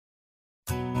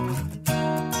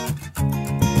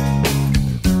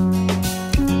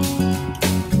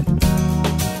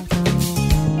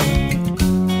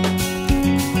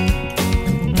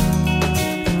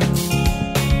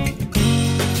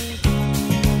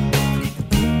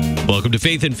Welcome to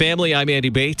Faith and Family. I'm Andy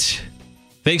Bates.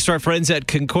 Thanks to our friends at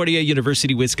Concordia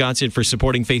University, Wisconsin for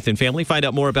supporting Faith and Family. Find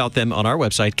out more about them on our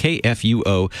website,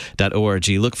 kfuo.org.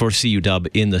 Look for CUW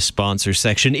in the sponsor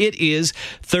section. It is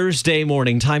Thursday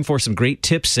morning. Time for some great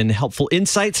tips and helpful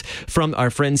insights from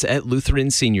our friends at Lutheran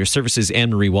Senior Services.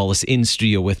 Anne-Marie Wallace in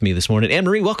studio with me this morning.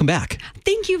 Anne-Marie, welcome back.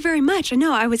 Thank you very much. I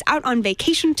know I was out on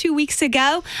vacation 2 weeks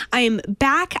ago. I am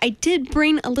back. I did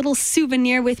bring a little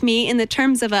souvenir with me in the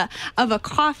terms of a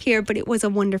cough here, but it was a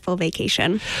wonderful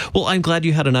vacation. Well, I'm glad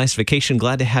you had a nice vacation.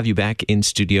 Glad to have you back in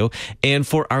studio. And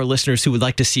for our listeners who would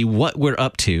like to see what we're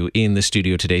up to in the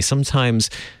studio today, sometimes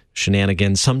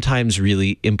shenanigans, sometimes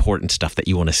really important stuff that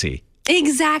you want to see.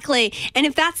 Exactly. And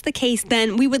if that's the case,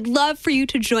 then we would love for you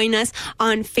to join us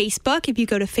on Facebook. If you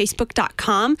go to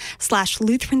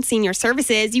facebook.com/Lutheran Senior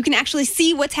Services, you can actually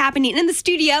see what's happening in the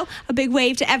studio. A big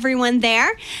wave to everyone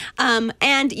there.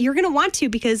 And you're going to want to,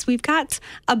 because we've got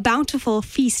a bountiful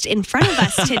feast in front of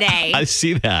us today. I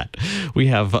see that. We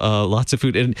have lots of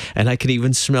food, and I can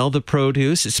even smell the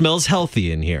produce. It smells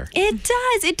healthy in here.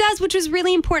 It does, which is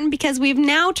really important because we've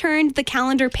now turned the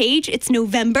calendar page. It's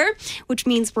November, which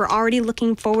means we're already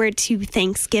looking forward to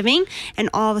Thanksgiving and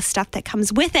all the stuff that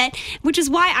comes with it, which is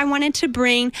why I wanted to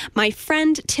bring my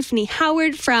friend Tiffany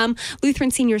Howard from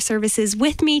Lutheran Senior Services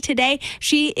with me today.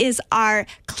 She is our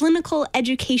clinical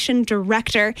education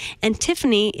director, and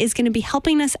Tiffany is going to be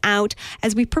helping us out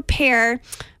as we prepare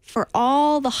for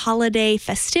all the holiday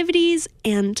festivities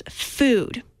and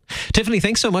food. Tiffany,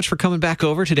 thanks so much for coming back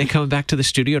over today, coming back to the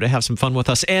studio to have some fun with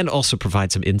us and also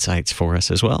provide some insights for us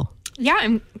as well. Yeah,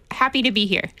 I'm happy to be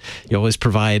here. You always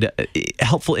provide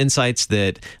helpful insights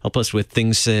that help us with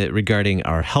things regarding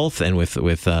our health and with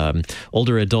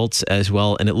older adults as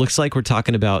well. And it looks like we're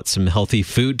talking about some healthy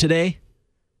food today.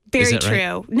 Very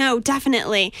true. Right? No,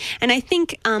 definitely. And I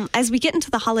think as we get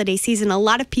into the holiday season, a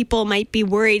lot of people might be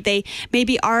worried. They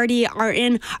maybe already are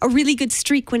in a really good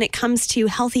streak when it comes to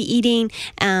healthy eating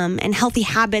and healthy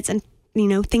habits and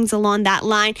things along that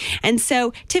line. And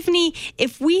so, Tiffany,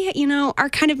 if we, are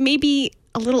kind of maybe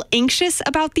a little anxious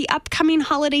about the upcoming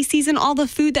holiday season, all the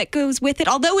food that goes with it,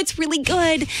 although it's really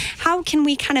good, how can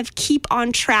we kind of keep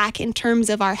on track in terms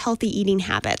of our healthy eating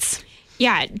habits?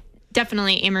 Yeah,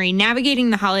 definitely, Anne-Marie. Navigating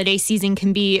the holiday season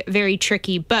can be very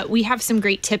tricky, but we have some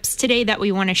great tips today that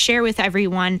we want to share with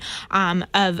everyone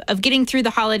of getting through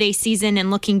the holiday season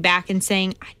and looking back and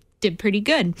saying, I did pretty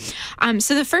good.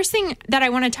 So the first thing that I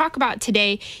want to talk about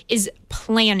today is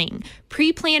planning.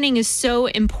 Pre-planning is so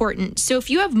important. So if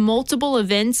you have multiple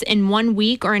events in 1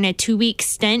 week or in a 2-week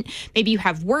stint, maybe you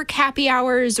have work happy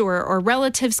hours or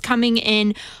relatives coming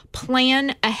in,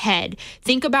 plan ahead.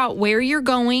 Think about where you're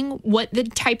going, what the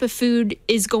type of food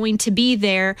is going to be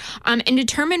there, and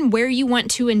determine where you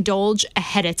want to indulge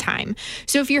ahead of time.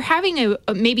 So if you're having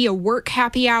maybe a work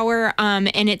happy hour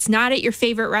and it's not at your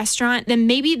favorite restaurant, then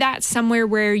maybe that's somewhere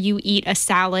where you eat a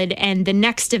salad, and the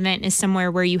next event is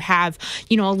somewhere where you have,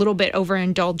 a little bit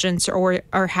overindulgence or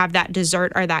have that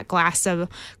dessert or that glass of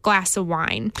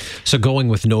wine. So going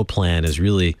with no plan is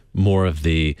really more of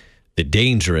the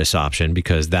dangerous option,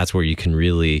 because that's where you can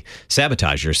really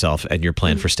sabotage yourself and your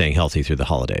plan for staying healthy through the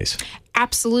holidays.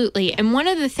 Absolutely. And one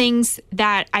of the things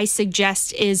that I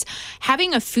suggest is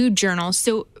having a food journal.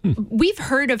 So we've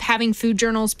heard of having food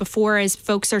journals before as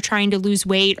folks are trying to lose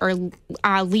weight or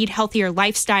lead healthier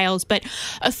lifestyles. But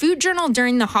a food journal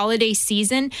during the holiday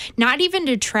season, not even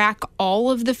to track all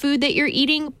of the food that you're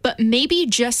eating, but maybe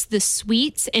just the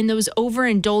sweets and those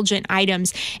overindulgent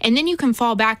items. And then you can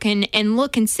fall back and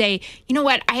look and say, you know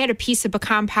what, I had a piece of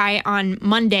pecan pie on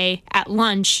Monday at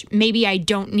lunch. Maybe I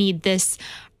don't need this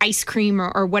ice cream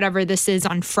or whatever this is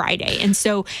on Friday. And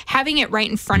so having it right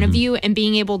in front of you and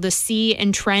being able to see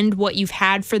and trend what you've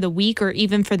had for the week or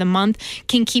even for the month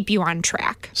can keep you on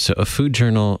track. So a food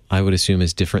journal, I would assume,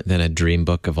 is different than a dream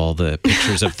book of all the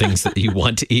pictures of things that you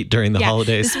want to eat during the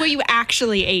holidays. This is what you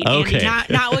actually ate, okay.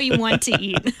 Andy, not what you want to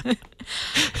eat.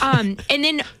 And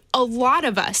then a lot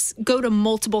of us go to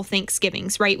multiple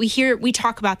Thanksgivings, right? We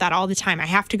talk about that all the time. I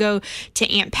have to go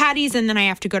to Aunt Patty's, and then I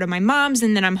have to go to my mom's,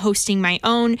 and then I'm hosting my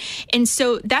own. And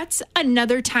so that's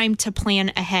another time to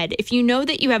plan ahead. If you know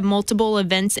that you have multiple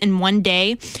events in one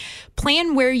day,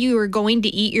 plan where you are going to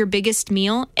eat your biggest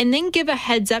meal, and then give a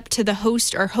heads up to the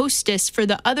host or hostess for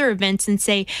the other events and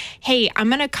say, hey, I'm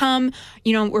going to come,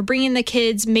 we're bringing the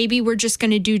kids. Maybe we're just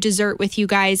going to do dessert with you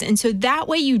guys. And so that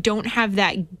way you don't have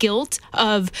that guilt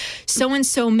of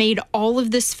so-and-so made all of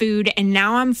this food and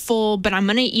now I'm full, but I'm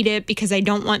going to eat it because I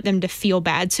don't want them to feel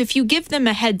bad. So if you give them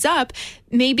a heads up,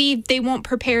 maybe they won't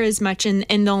prepare as much and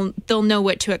they'll know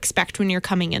what to expect when you're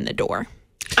coming in the door.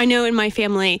 I know in my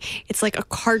family, it's like a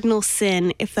cardinal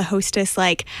sin if the hostess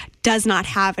does not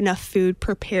have enough food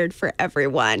prepared for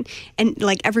everyone. And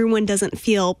everyone doesn't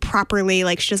feel properly,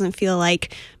 she doesn't feel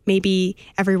like maybe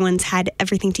everyone's had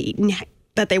everything to eat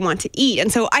that they want to eat.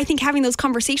 And so I think having those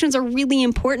conversations are really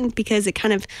important because it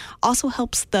kind of also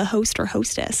helps the host or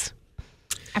hostess.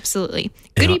 Absolutely.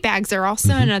 Goodie bags are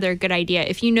also another good idea.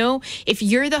 If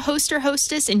you're the host or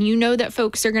hostess and you know that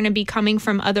folks are going to be coming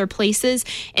from other places,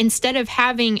 instead of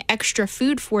having extra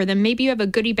food for them, maybe you have a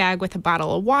goodie bag with a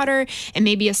bottle of water and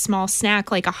maybe a small snack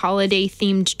like a holiday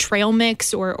themed trail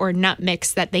mix or nut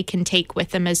mix that they can take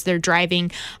with them as they're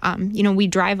driving. We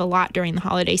drive a lot during the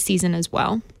holiday season as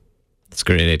well. That's a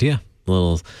great idea.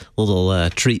 Little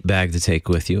treat bag to take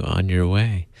with you on your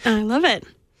way. I love it.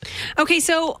 Okay,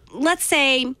 so let's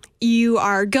say you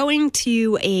are going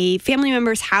to a family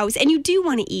member's house and you do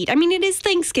want to eat. I mean, it is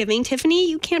Thanksgiving, Tiffany.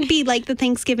 You can't be like the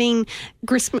Thanksgiving,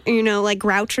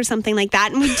 Grouch or something like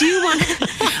that. And we do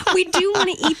want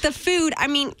to eat the food. I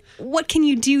mean, what can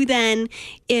you do then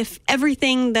if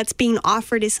everything that's being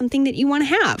offered is something that you want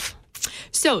to have?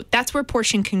 So that's where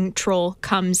portion control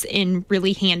comes in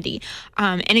really handy.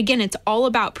 And again, it's all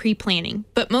about pre-planning.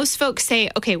 But most folks say,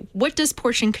 okay, what does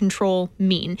portion control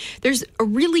mean? There's a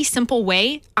really simple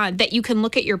way that you can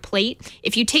look at your plate.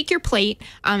 If you take your plate,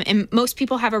 and most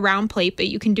people have a round plate, but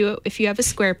you can do it if you have a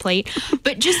square plate.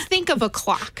 But just think of a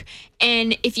clock.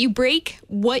 And if you break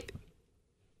what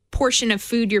portion of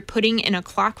food you're putting in a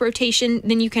clock rotation,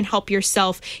 then you can help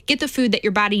yourself get the food that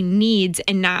your body needs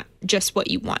and not just what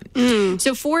you want.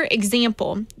 So for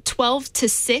example, 12 to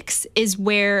 6 is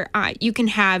where you can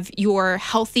have your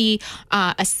healthy,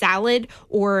 a salad,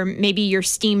 or maybe your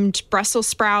steamed Brussels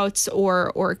sprouts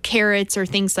or carrots or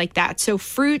things like that. So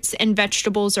fruits and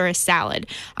vegetables or a salad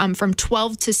from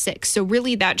 12 to 6. So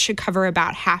really that should cover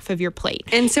about half of your plate.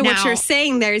 And so what you're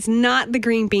saying there is not the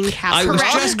green bean casserole.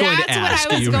 I was just going to ask That's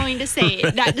what I was going to say.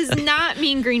 That does not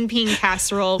mean green bean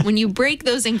casserole. When you break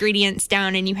those ingredients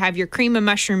down and you have your cream of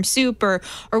mushroom soup or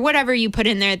whatever you put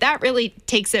in there, that really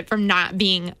takes it from not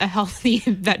being a healthy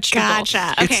vegetable.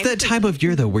 Gotcha. Okay. It's that time of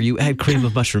year, though, where you add cream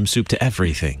of mushroom soup to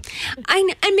everything.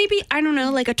 And maybe, I don't know,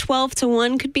 like a 12 to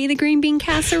 1 could be the green bean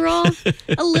casserole.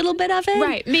 A little bit of it.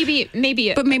 Right.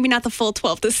 Maybe. But maybe not the full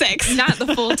 12 to 6. Not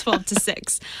the full 12 to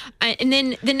 6. And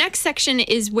then the next section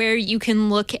is where you can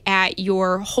look at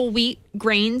your whole wheat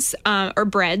grains or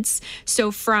breads.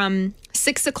 So from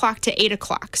 6 o'clock to 8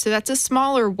 o'clock. So that's a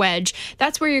smaller wedge.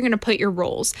 That's where you're going to put your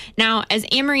rolls. Now, as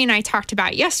Anne-Marie and I talked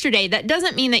about yesterday, that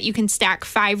doesn't mean that you can stack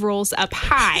 5 rolls up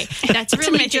high. That's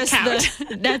really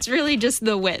just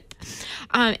the width.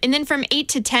 And then from 8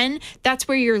 to 10, that's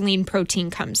where your lean protein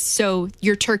comes. So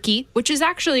your turkey, which is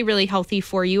actually really healthy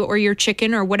for you, or your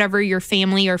chicken, or whatever your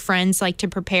family or friends like to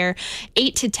prepare.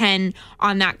 8 to 10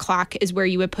 on that clock is where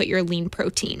you would put your lean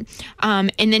protein.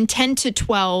 And then 10 to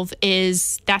 12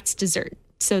 that's dessert.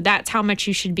 So that's how much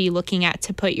you should be looking at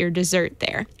to put your dessert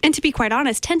there. And to be quite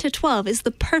honest, 10 to 12 is the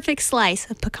perfect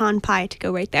slice of pecan pie to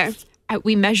go right there.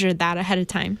 We measured that ahead of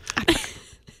time.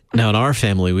 Now, in our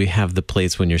family, we have the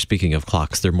plates, when you're speaking of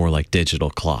clocks, they're more like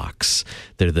digital clocks.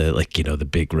 They're the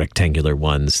big rectangular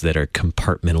ones that are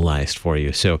compartmentalized for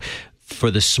you. So for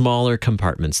the smaller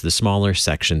compartments, the smaller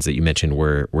sections that you mentioned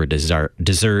were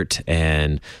dessert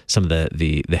and some of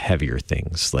the heavier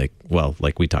things, like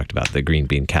we talked about, the green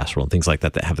bean casserole and things like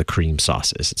that have the cream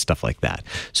sauces and stuff like that.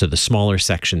 So the smaller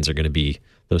sections are going to be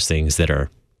those things that are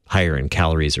higher in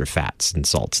calories or fats and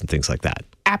salts and things like that.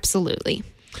 Absolutely.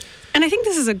 And I think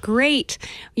this is a great,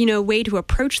 way to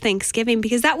approach Thanksgiving,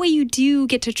 because that way you do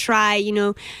get to try,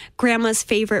 grandma's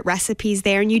favorite recipes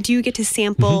there, and you do get to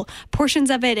sample portions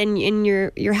of it, and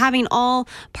you're having all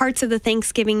parts of the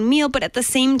Thanksgiving meal, but at the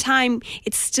same time,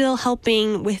 it's still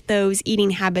helping with those eating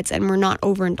habits, and we're not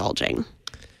overindulging.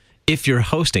 If you're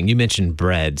hosting, you mentioned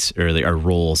breads earlier, or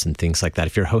rolls and things like that.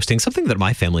 If you're hosting, something that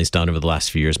my family's done over the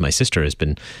last few years, my sister has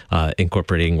been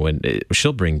incorporating when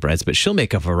she'll bring breads, but she'll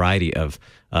make a variety of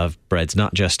breads,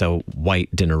 not just a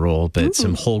white dinner roll, but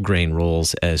some whole grain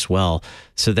rolls as well.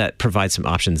 So that provides some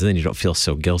options. And then you don't feel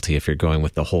so guilty if you're going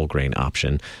with the whole grain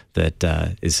option.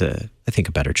 That is I think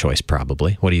a better choice,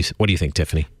 probably. What do you think,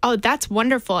 Tiffany? Oh, that's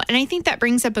wonderful. And I think that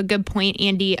brings up a good point,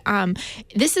 Andy.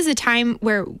 This is a time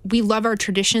where we love our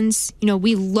traditions.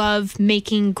 We love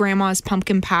making grandma's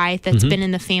pumpkin pie that's been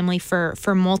in the family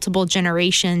for multiple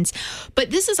generations. But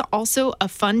this is also a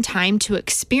fun time to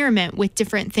experiment with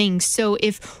different things. So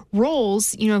if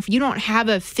rolls, if you don't have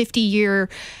a 50-year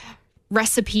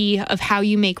recipe of how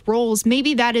you make rolls,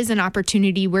 maybe that is an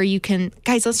opportunity where you can,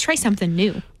 guys, let's try something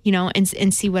new.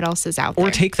 and see what else is out there.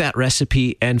 Or take that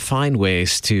recipe and find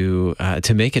ways to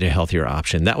make it a healthier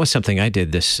option. That was something I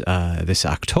did this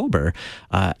October.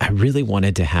 I really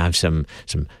wanted to have some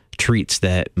treats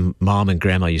that Mom and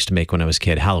Grandma used to make when I was a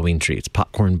kid, Halloween treats,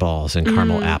 popcorn balls and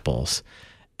caramel apples.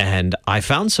 And I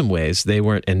found some ways. They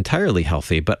weren't entirely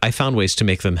healthy, but I found ways to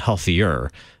make them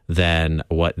healthier than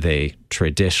what they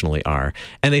traditionally are.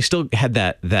 And they still had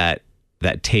that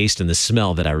taste and the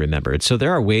smell that I remembered. So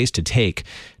there are ways to take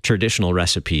traditional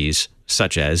recipes,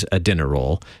 such as a dinner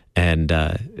roll, and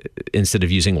instead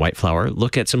of using white flour,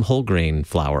 look at some whole grain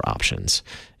flour options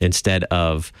instead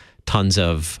of tons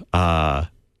of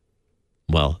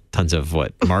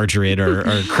margarine or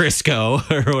Crisco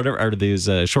or whatever are these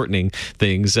shortening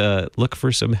things. Look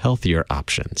for some healthier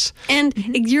options. And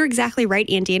you're exactly right,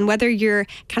 Andy. And whether you're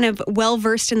kind of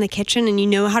well-versed in the kitchen and you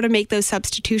know how to make those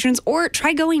substitutions, or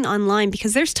try going online,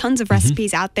 because there's tons of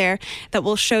recipes out there that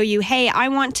will show you, hey, I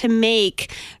want to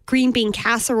make green bean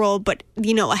casserole, but,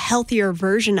 a healthier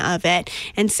version of it.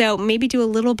 And so maybe do a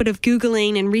little bit of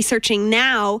Googling and researching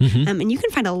now, and you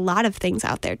can find a lot of things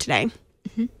out there today.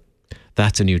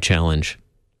 That's a new challenge.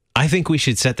 I think we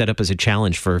should set that up as a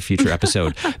challenge for a future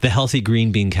episode. The Healthy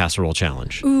Green Bean Casserole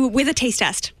Challenge. Ooh, with a taste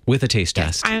test. With a taste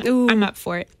test. I'm up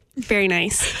for it. Very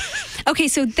nice. Okay,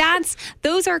 so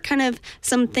those are kind of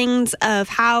some things of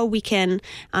how we can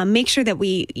make sure that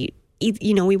we eat,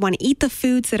 we want to eat the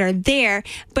foods that are there.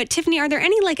 But Tiffany, are there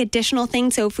any additional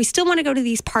things? So if we still want to go to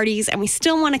these parties and we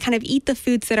still want to kind of eat the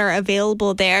foods that are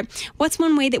available there, what's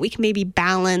one way that we can maybe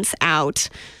balance out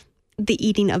the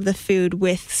eating of the food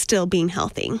with still being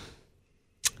healthy?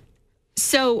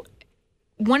 So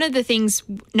one of the things,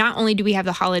 not only do we have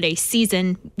the holiday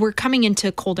season, we're coming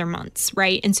into colder months,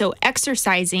 right? And so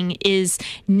exercising is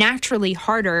naturally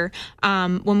harder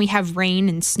when we have rain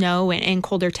and snow and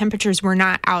colder temperatures. We're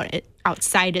not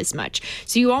outside as much.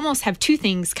 So you almost have two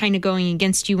things kind of going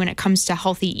against you when it comes to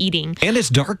healthy eating. And it's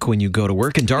dark when you go to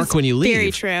work and dark when you leave. Very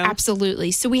true.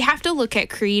 Absolutely. So we have to look at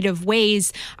creative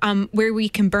ways where we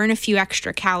can burn a few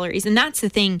extra calories. And that's the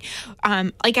thing.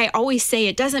 Like I always say,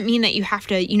 it doesn't mean that you have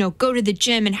to, go to the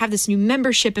gym and have this new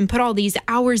membership and put all these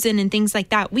hours in and things like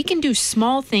that. We can do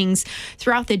small things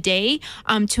throughout the day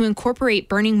to incorporate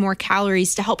burning more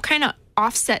calories to help kind of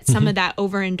offset some of that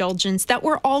overindulgence that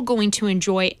we're all going to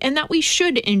enjoy and that we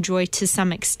should enjoy to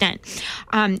some extent.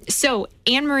 So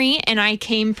Anne-Marie and I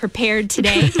came prepared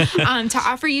today to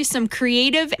offer you some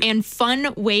creative and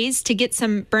fun ways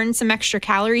to burn some extra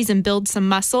calories and build some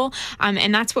muscle.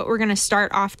 And that's what we're going to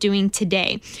start off doing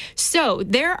today. So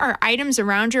there are items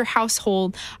around your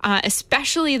household,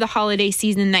 especially the holiday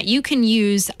season, that you can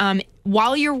use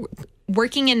while you're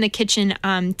working in the kitchen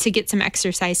to get some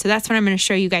exercise. So that's what I'm going to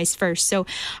show you guys first. So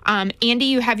Andy,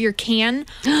 you have your can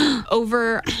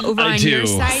over on your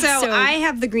side. So I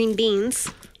have the green beans.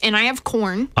 And I have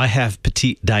corn. I have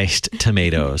petite diced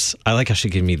tomatoes. I like how she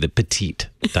gave me the petite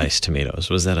diced tomatoes.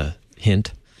 Was that a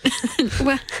hint?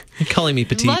 Well, You're calling me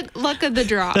petite. Luck of the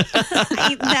draw.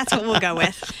 That's what we'll go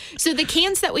with. So the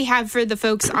cans that we have for the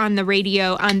folks on the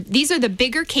radio, these are the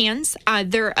bigger cans.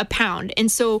 They're a pound.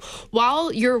 And so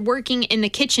while you're working in the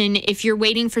kitchen, if you're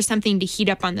waiting for something to heat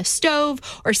up on the stove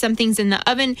or something's in the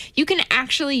oven, you can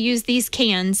actually use these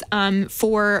cans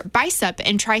for bicep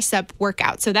and tricep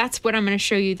workout. So that's what I'm going to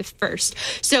show you the first.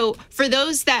 So for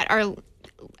those that are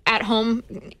at home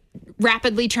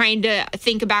rapidly trying to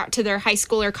think about to their high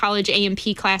school or college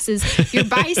A&P classes, your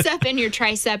bicep and your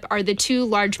tricep are the two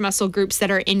large muscle groups that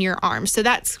are in your arm. So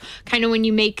that's kind of when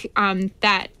you make the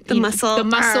muscle.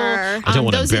 I don't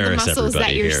want to those are the embarrass muscles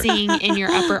that you're here. seeing in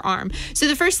your upper arm. So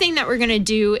the first thing that we're going to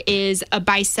do is a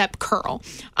bicep curl.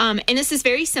 And this is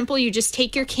very simple. You just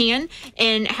take your can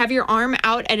and have your arm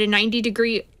out at a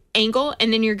 90-degree angle,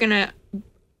 and then you're going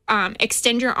to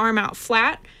extend your arm out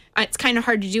flat. It's kind of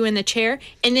hard to do in the chair.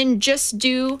 And then just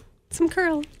do some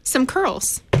curls.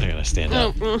 I gotta stand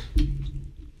up.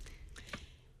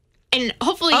 And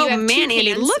hopefully you have two Andy,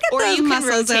 hands, look at or those you can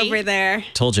muscles rotate. over there.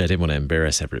 Told you I didn't want to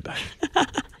embarrass everybody.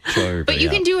 Show everybody But you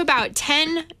out. can do about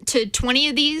 10 to 20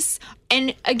 of these.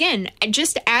 And again,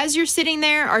 just as you're sitting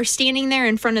there or standing there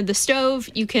in front of the stove,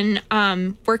 you can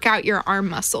work out your arm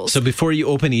muscles. So before you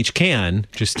open each can,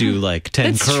 just do like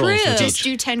 10 That's curls. true. with Just each.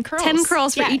 do 10 curls. 10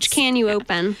 curls for Yes. each can you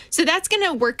open. So that's going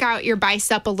to work out your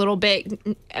bicep a little bit,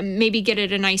 maybe get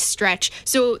it a nice stretch.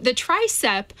 So the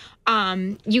tricep,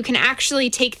 you can actually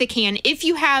take the can, if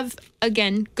you have,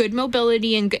 again, good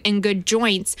mobility and good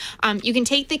joints, you can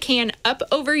take the can up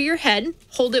over your head,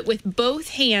 hold it with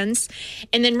both hands,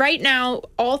 and then right now,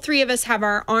 all three of us have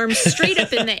our arms straight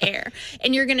up in the air.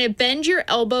 And you're going to bend your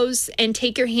elbows and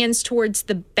take your hands towards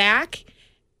the back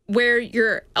where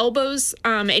your elbows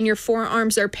and your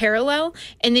forearms are parallel,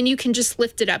 and then you can just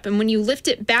lift it up. And when you lift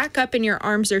it back up and your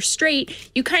arms are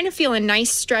straight, you kind of feel a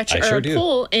nice stretch or a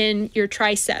pull in your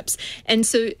triceps. And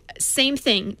so same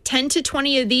thing, 10 to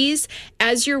 20 of these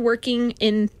as you're working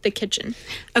in the kitchen.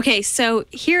 Okay, so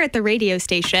here at the radio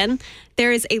station,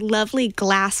 there is a lovely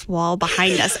glass wall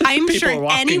behind us. I'm sure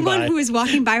anyone who is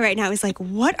walking by right now is like,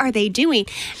 what are they doing?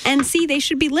 And see, they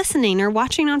should be listening or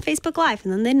watching on Facebook Live,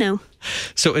 and then they know.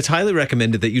 So it's highly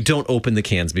recommended that you don't open the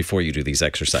cans before you do these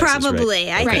exercises. Probably.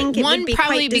 Right? I think it would be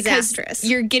probably quite disastrous. Because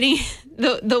you're getting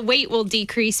the weight will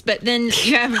decrease, but then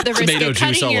you have the risk Tomato of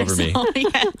juice cutting all over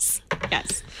yourself.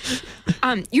 Yes.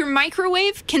 Your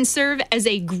microwave can serve as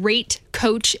a great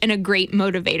coach and a great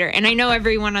motivator. And I know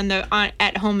everyone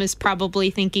at home is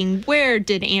probably thinking, where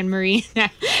did Anne-Marie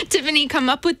Tiffany come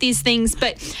up with these things?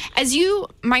 But as you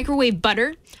microwave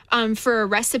butter for a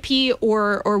recipe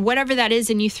or whatever that is,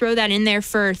 and you throw that in there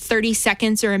for 30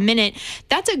 seconds or a minute,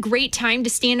 that's a great time to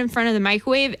stand in front of the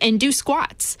microwave and do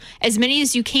squats, as many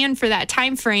as you can for that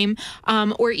time frame,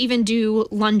 or even do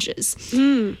lunges.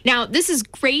 Now, this is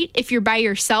great if you're by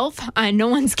yourself. No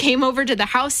one's came over to the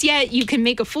house yet. You can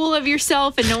make a fool of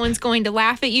yourself and no one's going to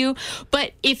laugh at you.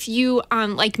 But if you,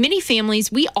 like many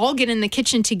families, we all get in the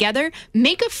kitchen together,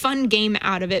 make a fun game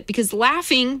out of it, because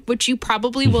laughing, which you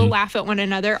probably will laugh at one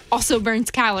another, also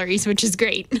burns calories, which is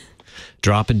great.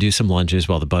 Drop and do some lunges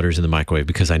while the butter's in the microwave,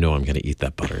 because I know I'm going to eat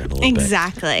that butter in a little bit.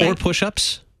 Exactly. Or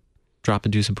push-ups. Drop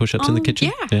and do some push-ups in the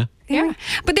kitchen. Yeah.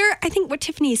 But I think what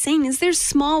Tiffany is saying is there's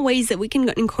small ways that we can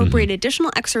incorporate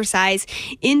additional exercise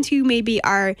into maybe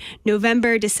our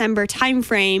November, December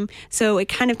timeframe, so it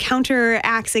kind of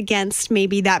counteracts against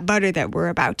maybe that butter that we're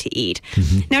about to eat.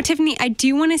 Now, Tiffany, I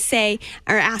do want to say,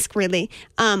 or ask really,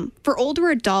 for older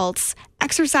adults,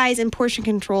 exercise and portion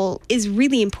control is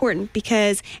really important,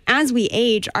 because as we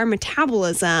age, our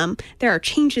metabolism, there are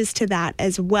changes to that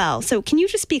as well. So can you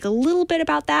just speak a little bit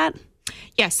about that?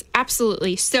 Yes,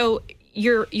 absolutely. So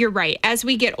you're right. As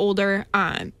we get older,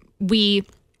 our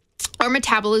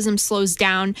metabolism slows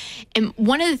down. And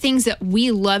one of the things that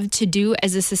we love to do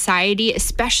as a society,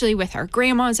 especially with our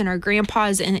grandmas and our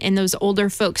grandpas and those older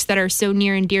folks that are so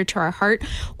near and dear to our heart,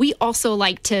 we also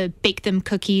like to bake them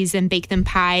cookies and bake them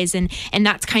pies. And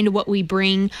that's kind of what we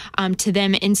bring to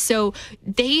them. And so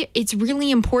it's really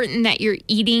important that you're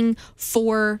eating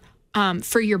for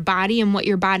your body and what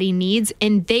your body needs.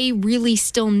 And they really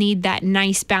still need that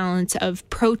nice balance of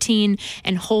protein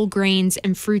and whole grains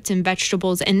and fruits and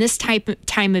vegetables. And this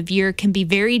time of year can be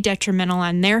very detrimental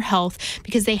on their health,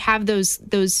 because they have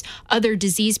those other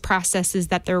disease processes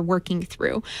that they're working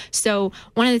through. So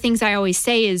one of the things I always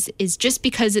say is just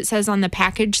because it says on the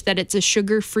package that it's a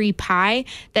sugar-free pie,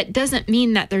 that doesn't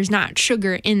mean that there's not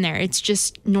sugar in there. It's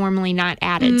just normally not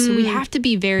added. So we have to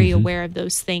be very aware of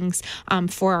those things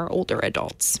for our older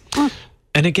adults.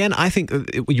 And again, I think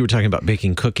you were talking about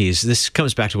baking cookies. This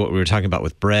comes back to what we were talking about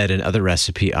with bread and other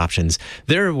recipe options.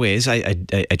 There are ways, I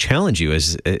challenge you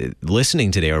as listening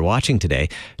today or watching today,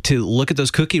 to look at those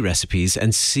cookie recipes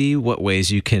and see what ways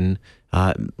you can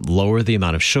lower the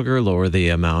amount of sugar, lower the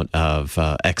amount of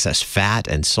excess fat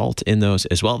and salt in those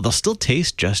as well. They'll still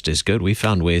taste just as good. We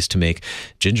found ways to make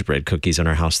gingerbread cookies in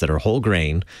our house that are whole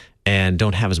grain and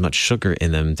don't have as much sugar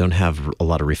in them, don't have a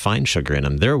lot of refined sugar in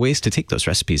them. There are ways to take those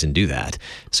recipes and do that.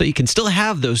 So you can still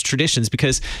have those traditions,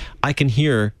 because I can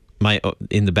hear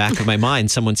in the back of my mind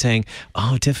someone saying,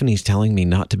 oh, Tiffany's telling me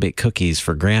not to bake cookies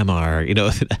for grandma,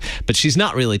 or, but she's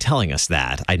not really telling us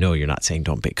that. I know you're not saying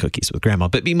don't bake cookies with grandma,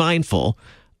 but be mindful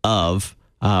of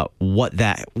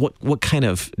what kind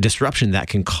of disruption that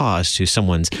can cause to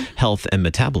someone's health and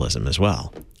metabolism as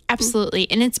well. Absolutely.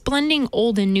 And it's blending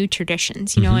old and new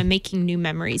traditions, and making new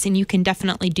memories. And you can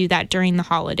definitely do that during the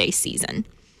holiday season.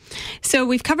 So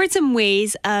we've covered some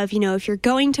ways of, if you're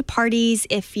going to parties,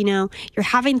 if, you're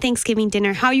having Thanksgiving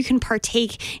dinner, how you can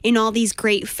partake in all these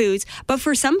great foods. But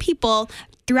for some people,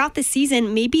 throughout the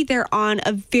season, maybe they're on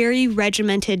a very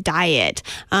regimented diet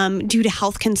due to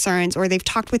health concerns, or they've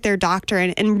talked with their doctor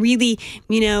and really,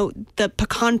 the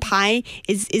pecan pie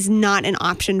is not an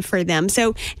option for them.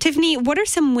 So, Tiffany, what are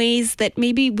some ways that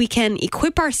maybe we can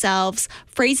equip ourselves,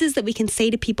 phrases that we can say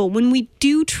to people when we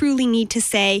do truly need to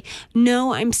say,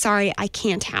 no, I'm sorry, I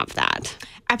can't have that?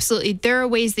 Absolutely. There are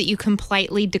ways that you can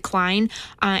politely decline,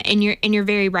 and you're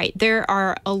very right. There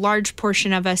are a large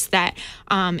portion of us that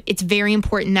it's very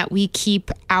important that we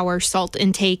keep our salt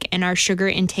intake and our sugar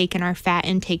intake and our fat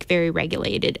intake very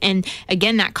regulated. And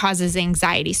again, that causes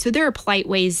anxiety. So there are polite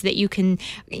ways that you can,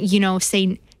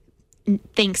 say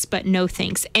thanks, but no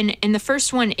thanks. And the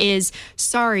first one is,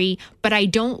 sorry, but I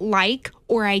don't like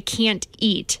or I can't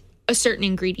eat a certain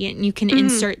ingredient and you can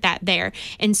insert that there.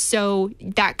 And so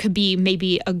that could be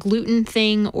maybe a gluten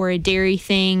thing or a dairy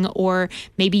thing, or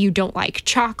maybe you don't like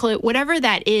chocolate, whatever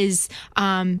that is.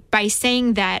 By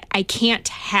saying that I can't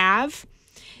have,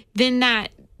 then that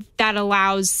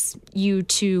allows you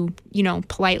to,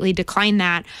 politely decline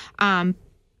that.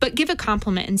 But give a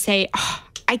compliment and say, oh,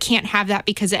 I can't have that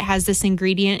because it has this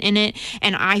ingredient in it,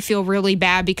 and I feel really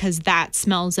bad because that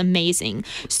smells amazing.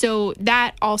 So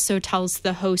that also tells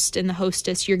the host and the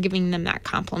hostess you're giving them that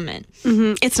compliment.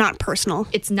 It's not personal.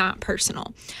 It's not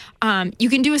personal. You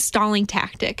can do a stalling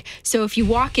tactic. So if you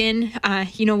walk in,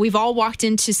 we've all walked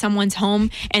into someone's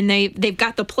home and they've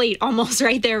got the plate almost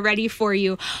right there ready for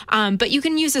you. But you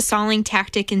can use a stalling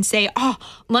tactic and say, oh,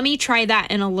 let me try that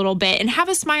in a little bit, and have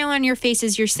a smile on your face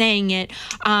as you're saying it.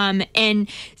 And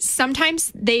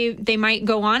sometimes they might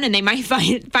go on and they might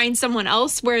find someone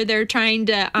else where they're trying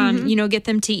to, get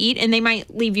them to eat, and they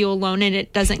might leave you alone and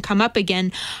it doesn't come up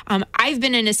again. I've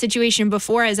been in a situation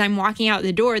before as I'm walking out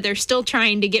the door, they're still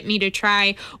trying to get me to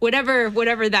try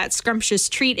whatever that scrumptious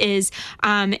treat is.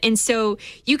 And so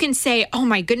you can say, oh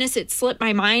my goodness, it slipped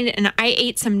my mind and I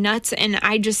ate some nuts and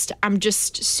I'm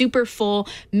just super full.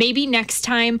 Maybe next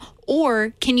time.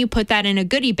 Or can you put that in a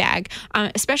goodie bag?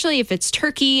 Especially if it's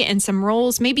turkey and some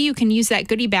rolls, maybe you can use that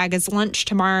goodie bag as lunch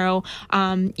tomorrow,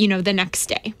 the next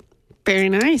day. Very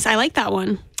nice. I like that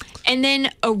one. And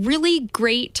then a really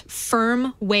great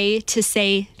firm way to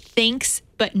say thanks,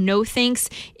 but no thanks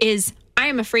is, I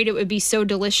am afraid it would be so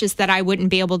delicious that I wouldn't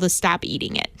be able to stop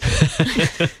eating it.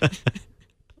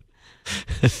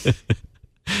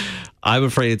 I'm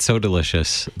afraid it's so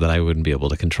delicious that I wouldn't be able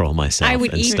to control myself. I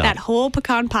would and eat stop. that whole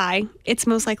pecan pie. It's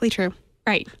most likely true.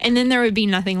 Right. And then there would be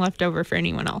nothing left over for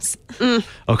anyone else.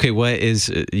 Okay, what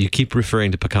is, you keep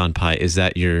referring to pecan pie. Is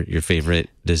that your favorite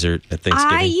dessert at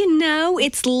Thanksgiving?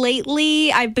 It's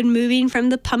lately I've been moving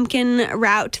from the pumpkin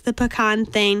route to the pecan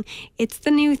thing. It's the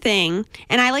new thing.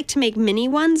 And I like to make mini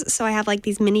ones. So I have like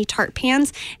these mini tart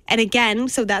pans. And again,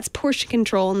 so that's portion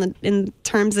control in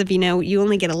terms of, you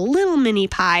only get a little mini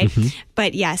pie.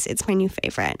 But yes, it's my new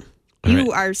favorite.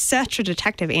 You are such a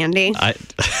detective, Andy.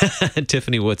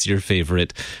 Tiffany, what's your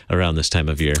favorite around this time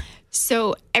of year?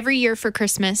 So every year for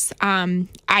Christmas,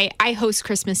 I host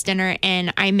Christmas dinner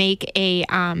and I make a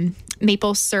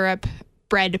maple syrup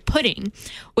bread pudding,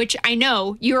 which I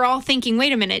know you're all thinking,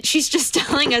 wait a minute, she's just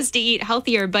telling us to eat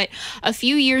healthier. But a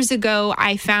few years ago,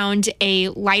 I found a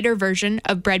lighter version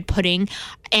of bread pudding,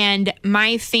 and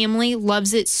my family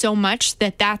loves it so much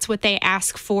that that's what they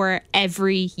ask for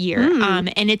every year.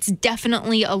 And it's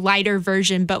definitely a lighter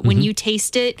version, but when you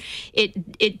taste it,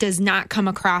 it does not come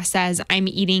across as I'm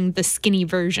eating the skinny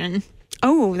version.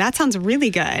 Oh, that sounds really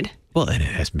good. Well, and it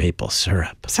has maple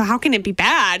syrup. So how can it be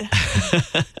bad?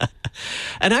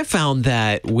 And I found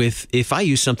that if I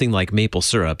use something like maple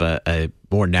syrup, a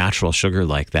more natural sugar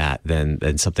like that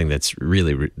than something that's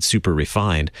really super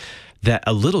refined, that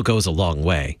a little goes a long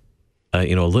way. A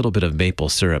little bit of maple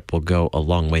syrup will go a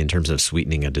long way in terms of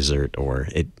sweetening a dessert, or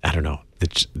I don't know,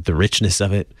 the richness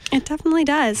of it. It definitely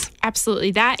does.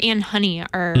 Absolutely. That and honey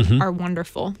are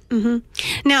wonderful.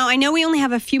 Now, I know we only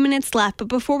have a few minutes left, but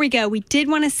before we go, we did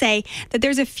want to say that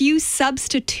there's a few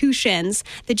substitutions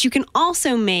that you can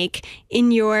also make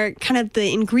in your kind of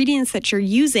the ingredients that you're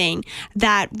using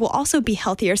that will also be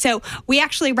healthier. So we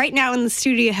actually right now in the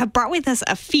studio have brought with us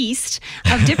a feast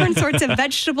of different sorts of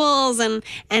vegetables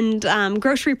and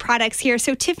grocery products here.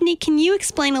 So Tiffany, can you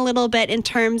explain a little bit in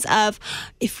terms of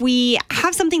if we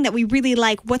have something that we really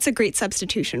like, what's a great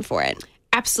substitution for it?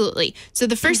 Absolutely. So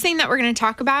the first thing that we're going to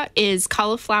talk about is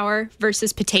cauliflower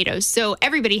versus potatoes. So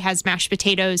everybody has mashed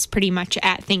potatoes pretty much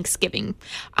at Thanksgiving.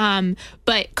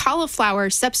 But cauliflower,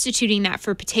 substituting that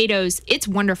for potatoes, it's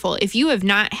wonderful. If you have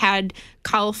not had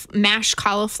mashed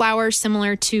cauliflower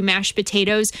similar to mashed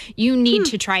potatoes, you need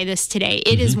to try this today.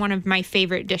 It is one of my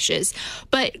favorite dishes.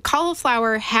 But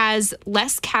cauliflower has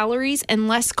less calories and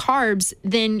less carbs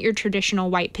than your traditional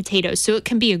white potatoes. So it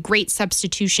can be a great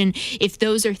substitution if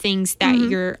those are things that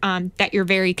you're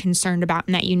very concerned about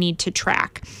and that you need to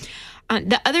track.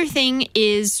 The other thing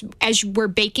is, as we're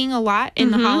baking a lot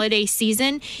in the holiday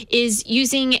season, is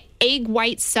using egg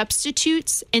white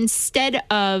substitutes instead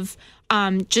of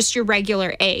just your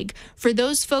regular egg. For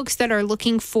those folks that are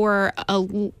looking for a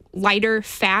lighter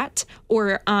fat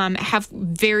or have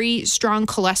very strong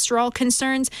cholesterol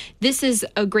concerns, this is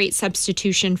a great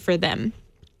substitution for them.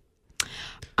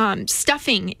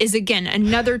 Stuffing is, again,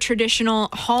 another traditional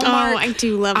hallmark. Oh, I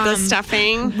do love the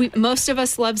stuffing. Most of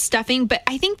us love stuffing, but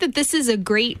I think that this is a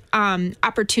great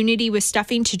opportunity with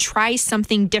stuffing to try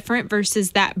something different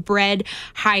versus that bread,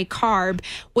 high carb.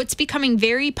 What's becoming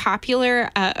very popular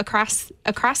across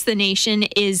the nation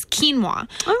is quinoa.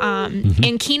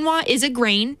 And quinoa is a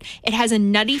grain. It has a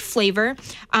nutty flavor.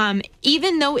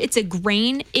 Even though it's a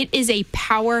grain, it is a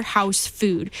powerhouse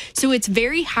food. So it's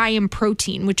very high in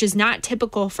protein, which is not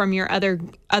typical from your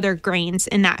other grains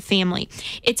in that family.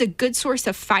 It's a good source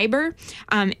of fiber.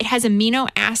 It has amino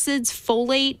acids,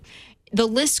 folate. The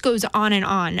list goes on and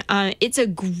on. It's a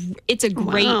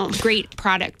great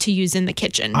product to use in the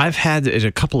kitchen. I've had it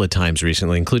a couple of times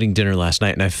recently, including dinner last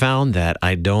night, and I found that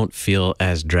I don't feel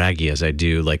as draggy as I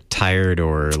do, like tired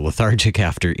or lethargic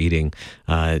after eating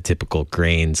typical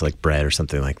grains like bread or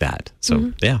something like that.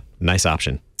 So, yeah, nice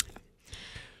option.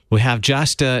 We have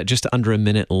just under a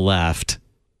minute left.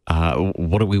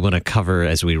 What do we want to cover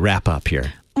as we wrap up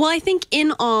here? Well, I think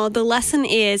in all, the lesson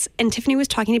is, and Tiffany was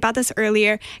talking about this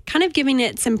earlier, kind of giving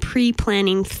it some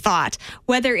pre-planning thought,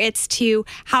 whether it's to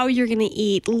how you're going to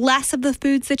eat less of the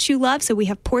foods that you love. So we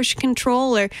have portion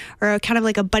control or kind of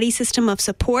like a buddy system of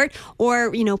support,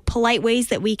 or, polite ways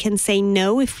that we can say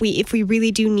no if we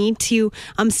really do need to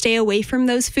stay away from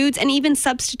those foods, and even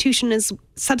substitutions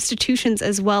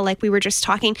as well, like we were just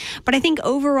talking. But I think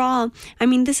overall,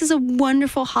 this is a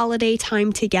wonderful holiday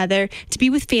time together to be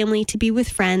with family, to be with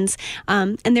friends.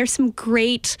 And there's some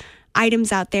great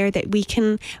items out there that we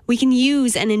can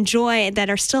use and enjoy that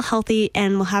are still healthy,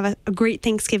 and we'll have a great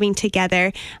Thanksgiving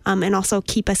together, and also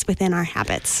keep us within our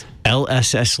habits.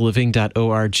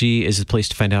 LSSliving.org is the place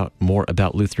to find out more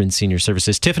about Lutheran Senior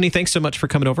Services. Tiffany, thanks so much for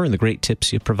coming over and the great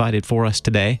tips you provided for us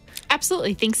today.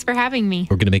 Absolutely. Thanks for having me.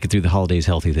 We're going to make it through the holidays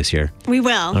healthy this year. We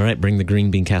will. All right, bring the green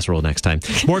bean casserole next time.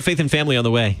 More Faith and Family on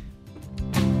the way.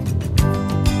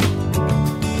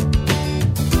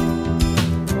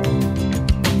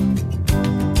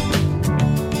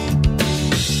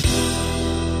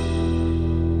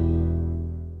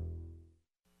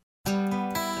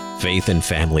 Faith and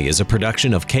Family is a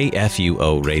production of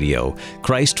KFUO Radio.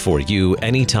 Christ for you,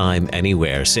 anytime,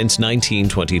 anywhere, since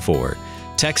 1924.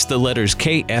 Text the letters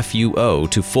KFUO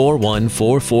to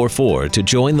 41444 to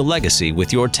join the legacy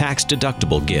with your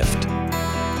tax-deductible gift.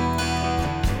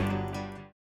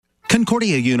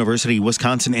 Concordia University,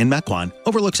 Wisconsin in Mequon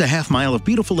overlooks a half mile of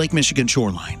beautiful Lake Michigan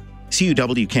shoreline.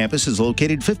 CUW campus is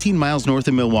located 15 miles north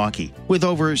of Milwaukee, with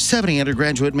over 70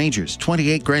 undergraduate majors,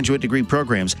 28 graduate degree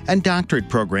programs, and doctorate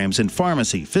programs in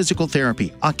pharmacy, physical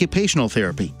therapy, occupational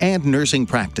therapy, and nursing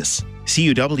practice.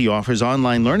 CUW offers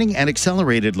online learning and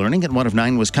accelerated learning at one of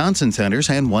 9 Wisconsin centers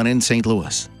and 1 in St.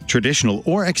 Louis. Traditional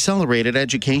or accelerated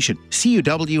education,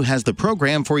 CUW has the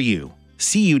program for you.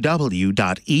 CUW.edu.